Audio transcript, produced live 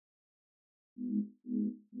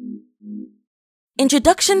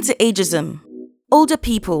Introduction to Ageism. Older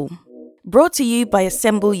people. Brought to you by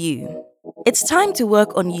Assemble You. It's time to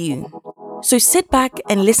work on you. So sit back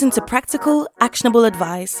and listen to practical, actionable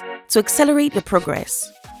advice to accelerate your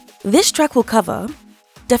progress. This track will cover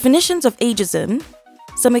definitions of ageism,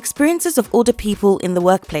 some experiences of older people in the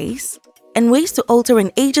workplace, and ways to alter an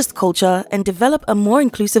ageist culture and develop a more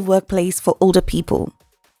inclusive workplace for older people.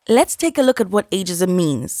 Let's take a look at what ageism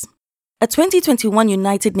means. A 2021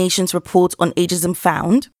 United Nations report on ageism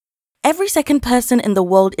found, every second person in the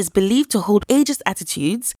world is believed to hold ageist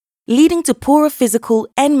attitudes, leading to poorer physical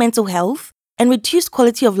and mental health and reduced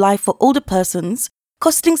quality of life for older persons,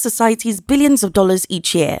 costing societies billions of dollars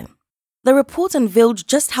each year. The report unveiled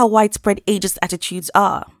just how widespread ageist attitudes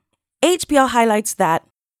are. HBR highlights that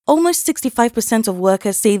almost 65% of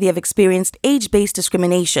workers say they have experienced age-based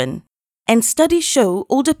discrimination, and studies show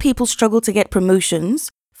older people struggle to get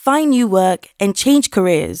promotions, find new work, and change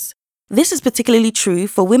careers. This is particularly true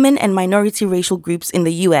for women and minority racial groups in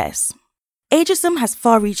the US. Ageism has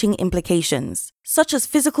far-reaching implications, such as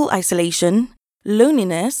physical isolation,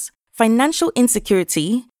 loneliness, financial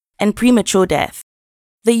insecurity, and premature death.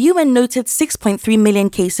 The UN noted 6.3 million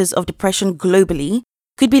cases of depression globally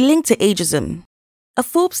could be linked to ageism. A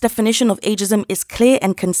Forbes definition of ageism is clear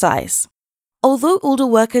and concise. Although older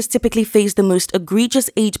workers typically face the most egregious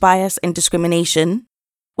age bias and discrimination,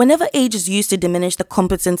 whenever age is used to diminish the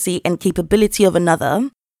competency and capability of another,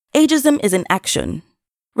 ageism is in action.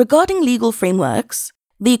 Regarding legal frameworks,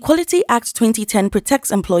 the Equality Act 2010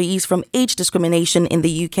 protects employees from age discrimination in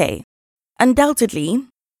the UK. Undoubtedly,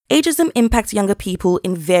 ageism impacts younger people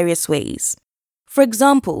in various ways. For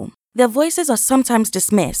example, their voices are sometimes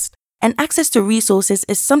dismissed, and access to resources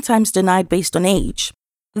is sometimes denied based on age.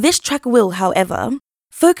 This track will, however,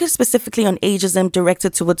 focus specifically on ageism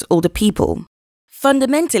directed towards older people.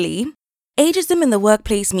 Fundamentally, ageism in the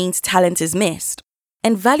workplace means talent is missed,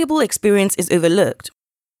 and valuable experience is overlooked.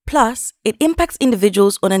 Plus, it impacts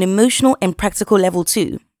individuals on an emotional and practical level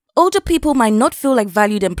too. Older people might not feel like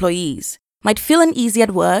valued employees, might feel uneasy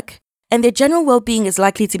at work, and their general well-being is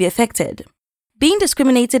likely to be affected. Being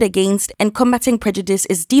discriminated against and combating prejudice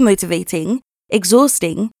is demotivating,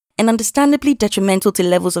 exhausting, and understandably detrimental to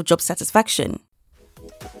levels of job satisfaction.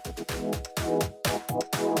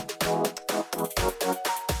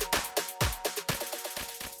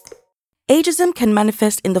 Ageism can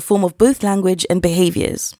manifest in the form of both language and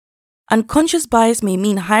behaviors. Unconscious bias may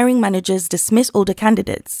mean hiring managers dismiss older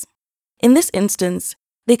candidates. In this instance,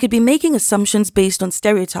 they could be making assumptions based on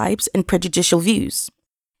stereotypes and prejudicial views.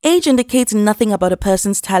 Age indicates nothing about a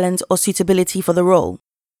person's talent or suitability for the role.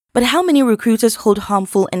 But how many recruiters hold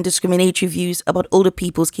harmful and discriminatory views about older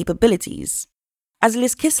people's capabilities? As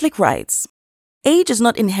Liz Kislik writes, age is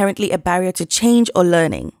not inherently a barrier to change or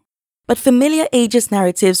learning, but familiar ageist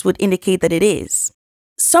narratives would indicate that it is.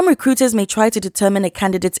 Some recruiters may try to determine a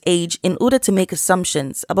candidate's age in order to make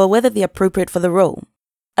assumptions about whether they're appropriate for the role.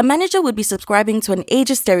 A manager would be subscribing to an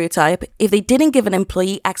ageist stereotype if they didn't give an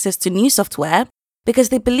employee access to new software because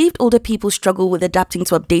they believed older people struggle with adapting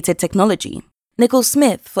to updated technology. Nicole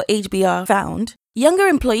Smith for HBR found, younger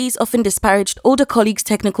employees often disparaged older colleagues'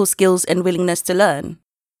 technical skills and willingness to learn.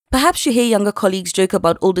 Perhaps you hear younger colleagues joke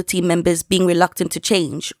about older team members being reluctant to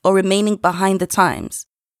change or remaining behind the times.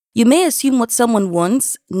 You may assume what someone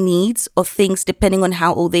wants, needs, or thinks depending on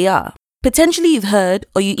how old they are. Potentially you've heard,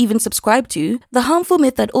 or you even subscribe to, the harmful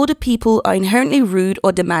myth that older people are inherently rude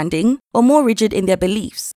or demanding, or more rigid in their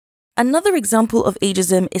beliefs. Another example of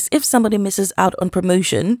ageism is if somebody misses out on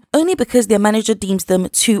promotion only because their manager deems them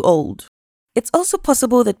too old. It's also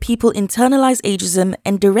possible that people internalize ageism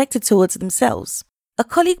and direct it towards themselves. A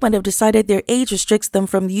colleague might have decided their age restricts them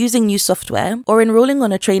from using new software or enrolling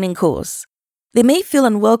on a training course. They may feel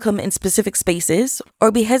unwelcome in specific spaces or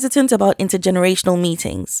be hesitant about intergenerational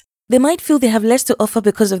meetings. They might feel they have less to offer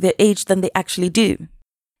because of their age than they actually do.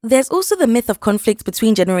 There's also the myth of conflict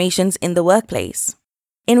between generations in the workplace.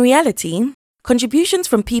 In reality, contributions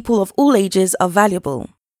from people of all ages are valuable,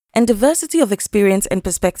 and diversity of experience and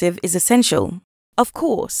perspective is essential. Of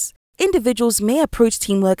course, individuals may approach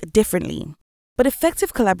teamwork differently, but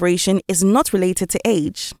effective collaboration is not related to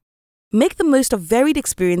age. Make the most of varied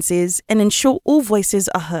experiences and ensure all voices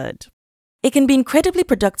are heard. It can be incredibly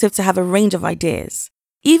productive to have a range of ideas,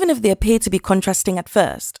 even if they appear to be contrasting at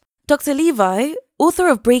first. Dr. Levi, author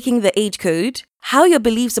of Breaking the Age Code, How Your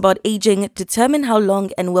Beliefs About Aging Determine How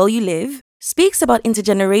Long and Well You Live, speaks about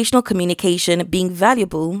intergenerational communication being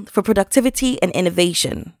valuable for productivity and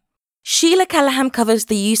innovation. Sheila Callahan covers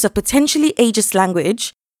the use of potentially ageist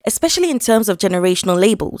language, especially in terms of generational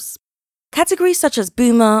labels. Categories such as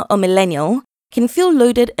boomer or millennial can feel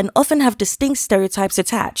loaded and often have distinct stereotypes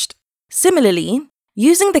attached. Similarly,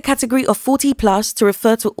 using the category of 40 plus to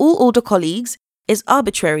refer to all older colleagues is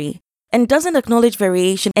arbitrary and doesn't acknowledge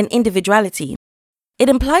variation and individuality. It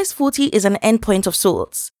implies 40 is an endpoint of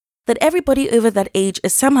sorts, that everybody over that age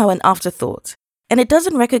is somehow an afterthought, and it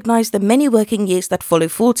doesn't recognize the many working years that follow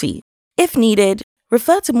 40. If needed,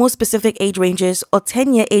 refer to more specific age ranges or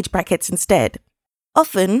 10-year age brackets instead.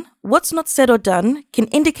 Often, what's not said or done can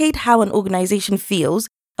indicate how an organization feels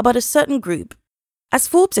about a certain group. As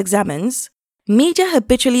Forbes examines, media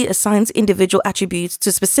habitually assigns individual attributes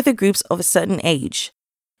to specific groups of a certain age.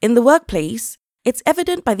 In the workplace, it's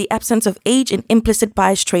evident by the absence of age in implicit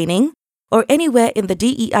bias training or anywhere in the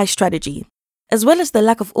DEI strategy, as well as the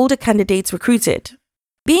lack of older candidates recruited.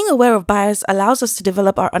 Being aware of bias allows us to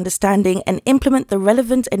develop our understanding and implement the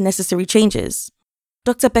relevant and necessary changes.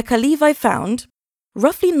 Dr. Becca Levi found,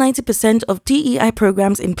 roughly 90% of DEI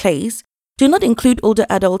programs in place do not include older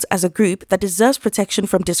adults as a group that deserves protection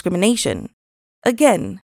from discrimination.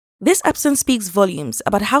 Again, this absence speaks volumes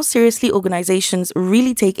about how seriously organizations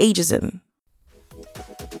really take ageism.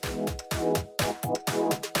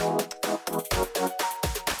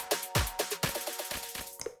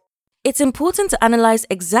 It's important to analyze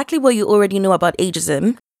exactly what you already know about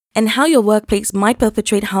ageism and how your workplace might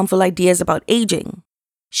perpetrate harmful ideas about aging.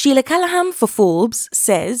 Sheila Callahan for Forbes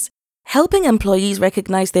says, helping employees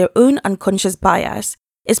recognize their own unconscious bias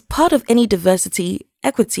is part of any diversity,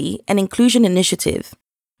 equity, and inclusion initiative.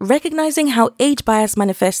 Recognizing how age bias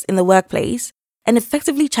manifests in the workplace and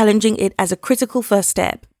effectively challenging it as a critical first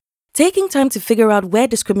step. Taking time to figure out where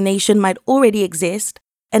discrimination might already exist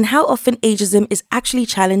and how often ageism is actually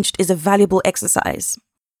challenged is a valuable exercise.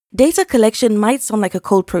 Data collection might sound like a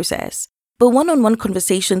cold process, but one-on-one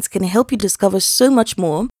conversations can help you discover so much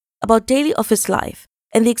more about daily office life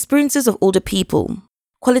and the experiences of older people.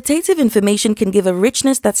 Qualitative information can give a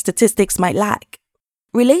richness that statistics might lack.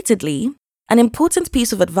 Relatedly, an important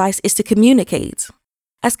piece of advice is to communicate.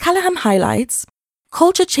 As Callahan highlights,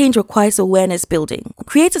 culture change requires awareness building.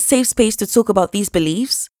 Create a safe space to talk about these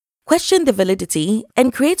beliefs, question the validity,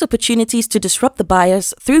 and create opportunities to disrupt the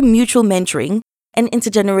bias through mutual mentoring and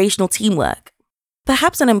intergenerational teamwork.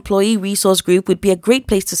 Perhaps an employee resource group would be a great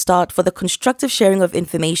place to start for the constructive sharing of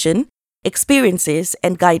information, experiences,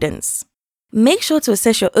 and guidance. Make sure to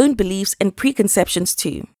assess your own beliefs and preconceptions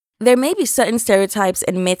too. There may be certain stereotypes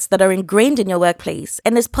and myths that are ingrained in your workplace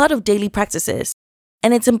and as part of daily practices,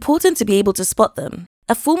 and it's important to be able to spot them.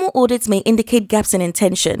 A formal audit may indicate gaps in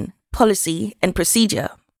intention, policy, and procedure.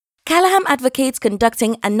 Callahan advocates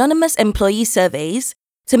conducting anonymous employee surveys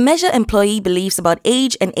to measure employee beliefs about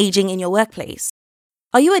age and aging in your workplace.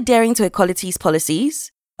 Are you adhering to equalities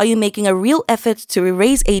policies? Are you making a real effort to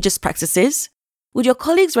erase ageist practices? Would your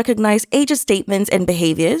colleagues recognize ageist statements and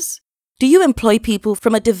behaviors? Do you employ people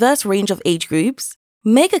from a diverse range of age groups?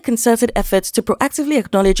 Make a concerted effort to proactively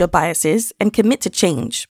acknowledge your biases and commit to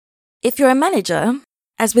change. If you're a manager,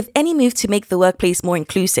 as with any move to make the workplace more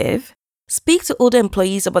inclusive, speak to older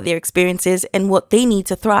employees about their experiences and what they need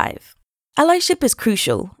to thrive. Allyship is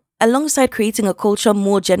crucial, alongside creating a culture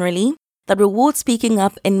more generally that rewards speaking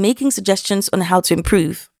up and making suggestions on how to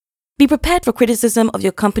improve. Be prepared for criticism of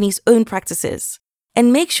your company's own practices,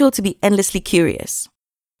 and make sure to be endlessly curious.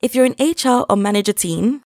 If you're an HR or manager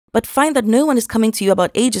team, but find that no one is coming to you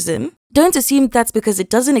about ageism, don't assume that's because it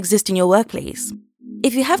doesn't exist in your workplace.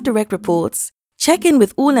 If you have direct reports, check in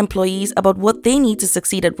with all employees about what they need to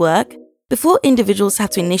succeed at work before individuals have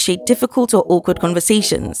to initiate difficult or awkward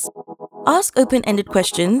conversations. Ask open-ended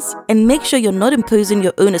questions and make sure you're not imposing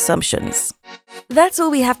your own assumptions. That's all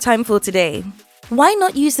we have time for today. Why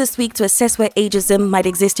not use this week to assess where ageism might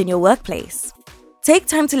exist in your workplace? Take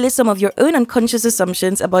time to list some of your own unconscious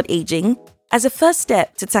assumptions about aging as a first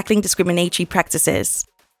step to tackling discriminatory practices.